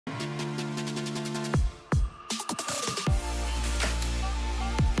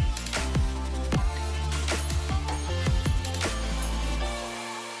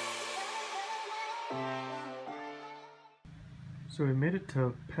So we made it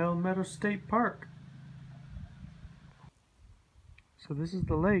to Palmetto State Park. So this is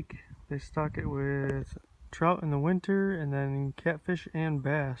the lake. They stock it with trout in the winter and then catfish and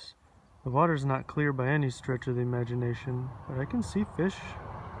bass. The water's not clear by any stretch of the imagination, but I can see fish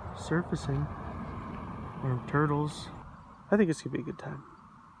surfacing, or turtles. I think it's gonna be a good time.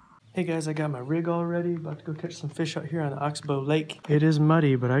 Hey guys, I got my rig all ready, about to go catch some fish out here on the Oxbow Lake. It is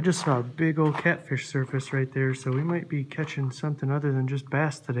muddy, but I just saw a big old catfish surface right there, so we might be catching something other than just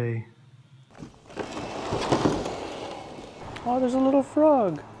bass today. Oh, there's a little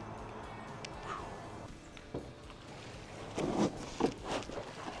frog. I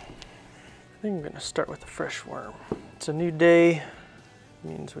think I'm gonna start with a fresh worm. It's a new day,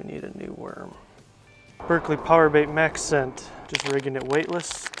 means we need a new worm. Berkeley Powerbait Max Scent, just rigging it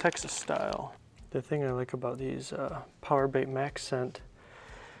weightless, Texas style. The thing I like about these Powerbait Max Scent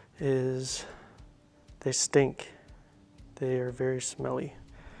is they stink. They are very smelly.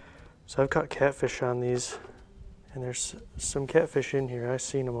 So I've caught catfish on these, and there's some catfish in here. I've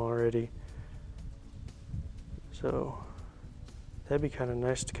seen them already. So that'd be kind of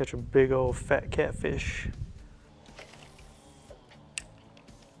nice to catch a big old fat catfish.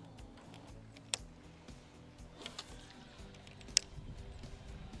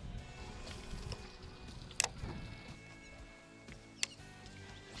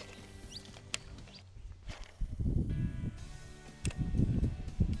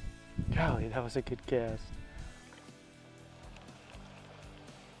 Golly, that was a good cast.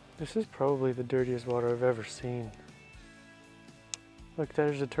 This is probably the dirtiest water I've ever seen. Look,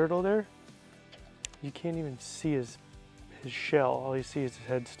 there's a turtle there. You can't even see his shell. All you see is his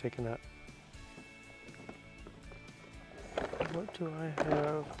head sticking up. What do I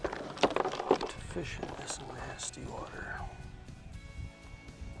have to fish in this nasty water?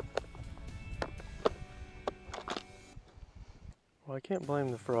 Well, I can't blame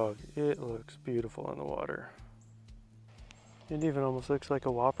the frog. It looks beautiful in the water. It even almost looks like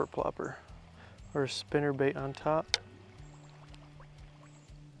a whopper plopper or a spinner bait on top.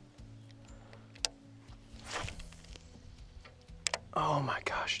 Oh my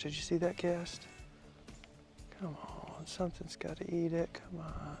gosh, did you see that cast? Come on, something's got to eat it, come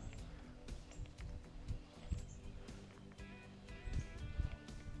on.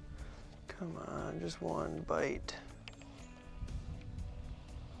 Come on, just one bite.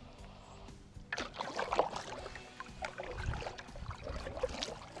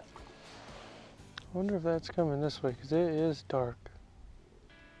 I wonder if that's coming this way, because it is dark.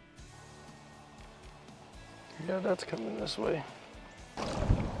 Yeah, that's coming this way. A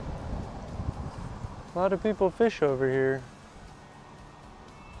lot of people fish over here.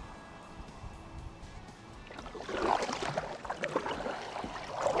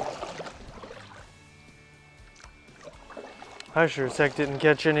 I sure as heck didn't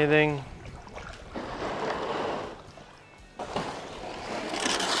catch anything.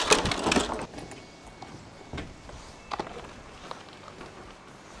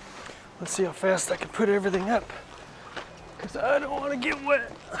 Let's see how fast I can put everything up, because I don't want to get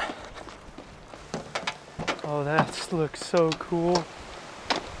wet. Oh, that looks so cool.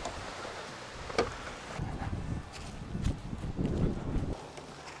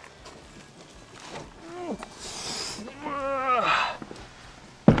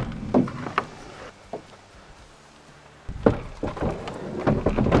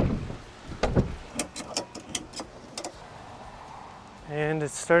 And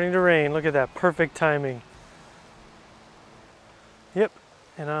it's starting to rain. Look at that, perfect timing. Yep,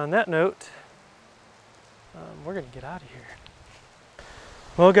 and on that note, we're gonna get out of here.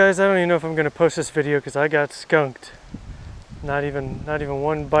 Well guys, I don't even know if I'm gonna post this video because I got skunked. Not even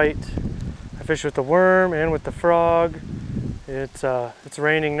one bite. I fished with the worm and with the frog. It's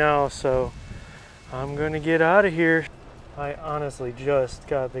raining now, so I'm gonna get out of here. I honestly just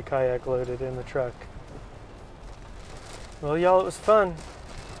got the kayak loaded in the truck. Well y'all, it was fun.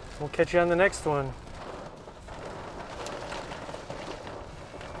 We'll catch you on the next one.